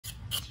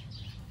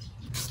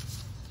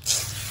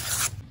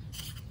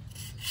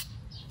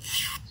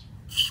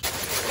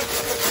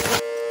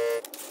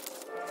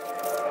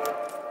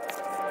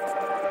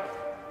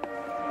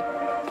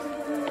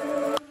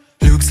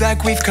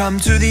like we've come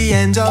to the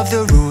end of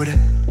the road.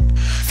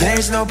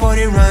 There's no point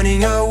in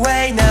running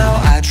away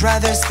now. I'd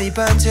rather sleep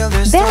until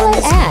the storm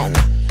is gone.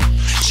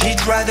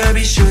 She'd rather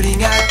be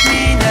shooting at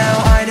me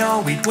now. I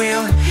know it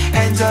will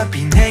end up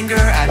in anger.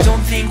 I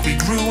don't think we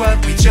grew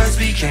up, we just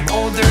became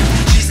older.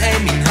 She's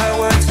aiming her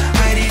words,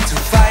 ready to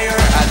fire.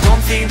 I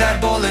don't think that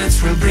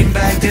bullets will bring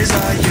back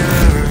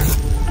desire.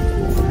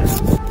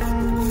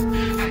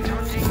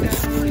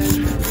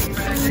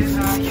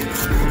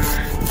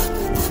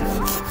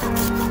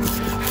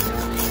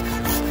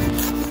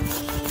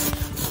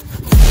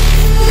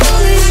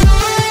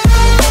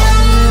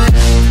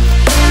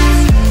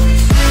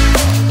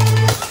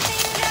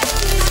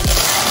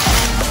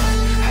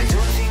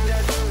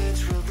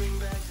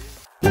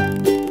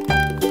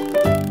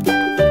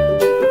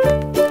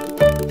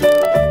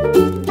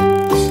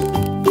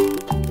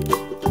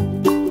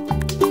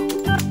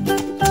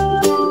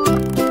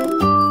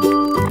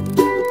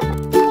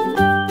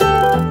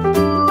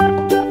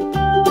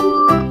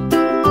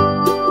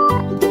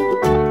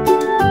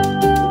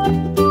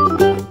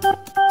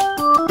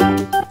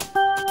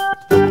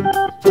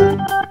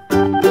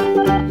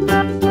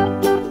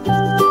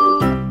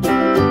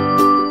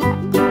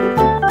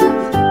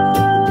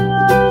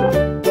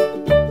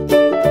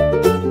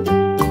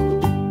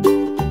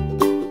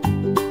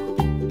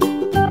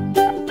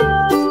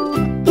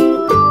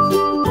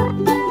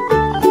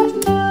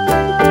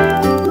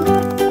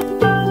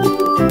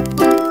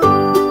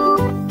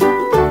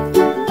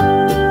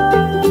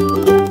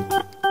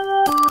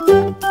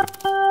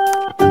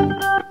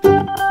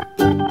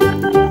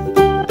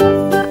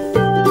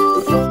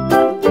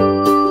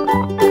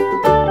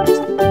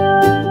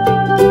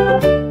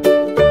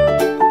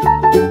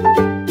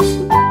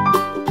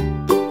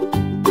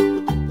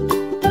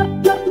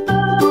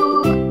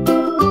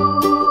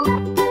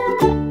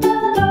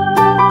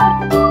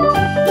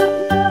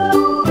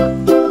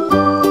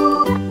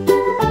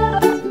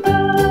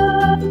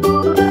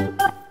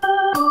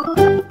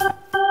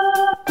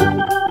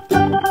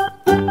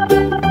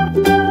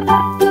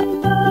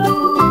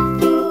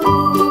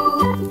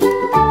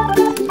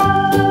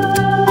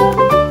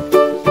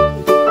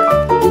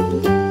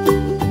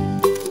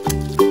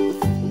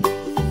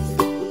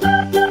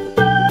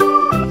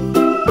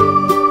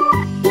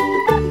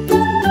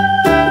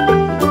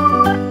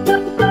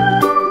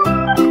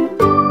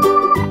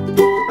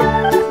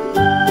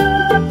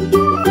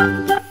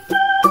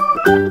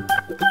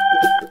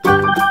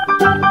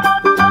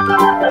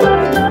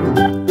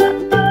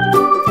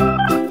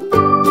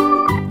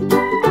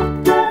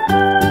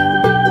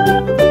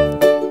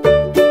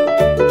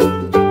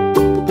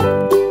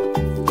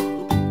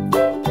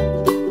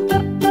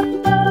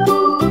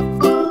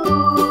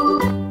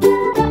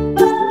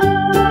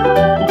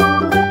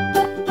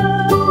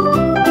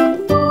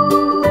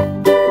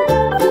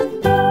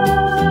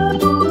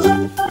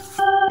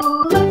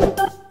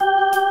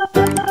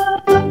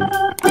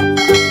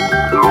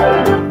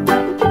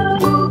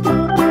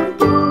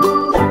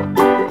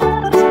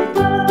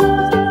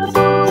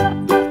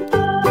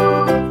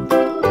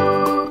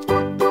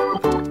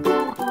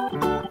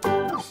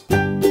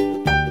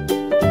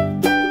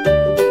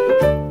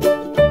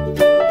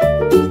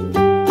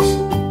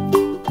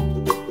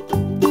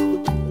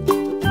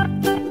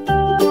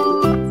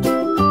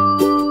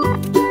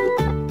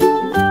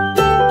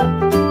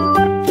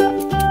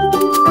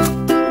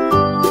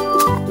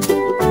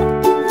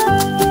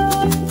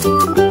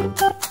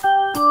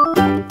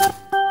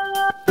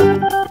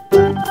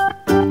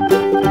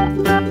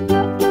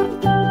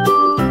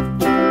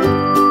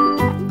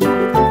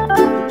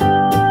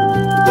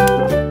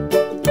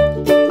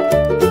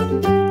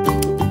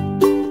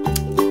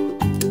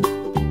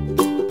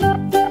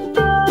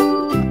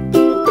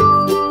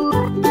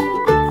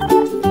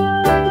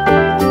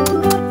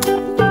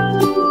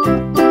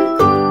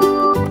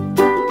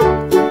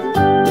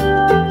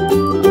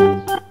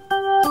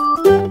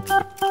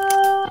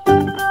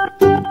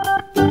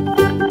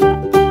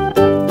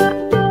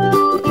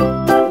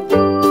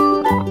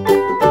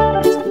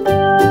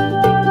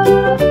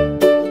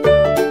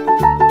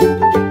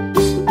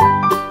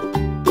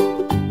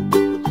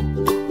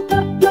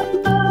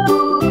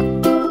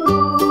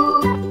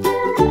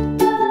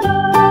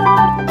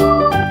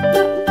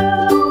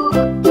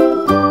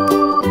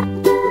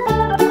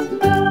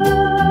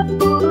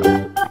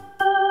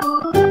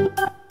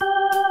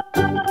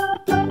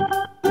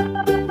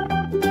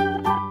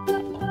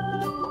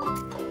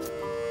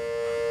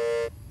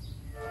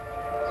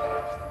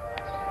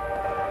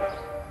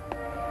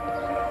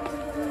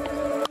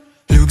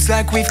 Looks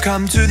like we've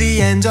come to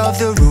the end of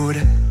the road.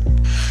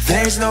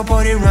 There's no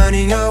point in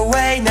running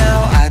away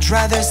now. I'd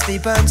rather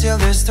sleep until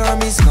the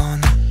storm is gone.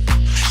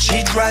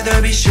 She'd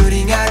rather be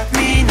shooting at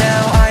me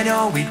now. I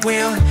know it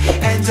will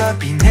end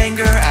up in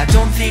anger. I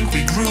don't think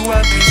we grew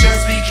up, we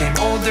just became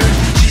older.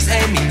 She's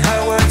aiming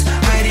her words,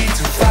 ready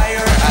to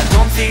fire. I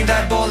don't think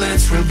that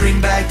bullets will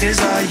bring back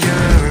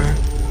desire.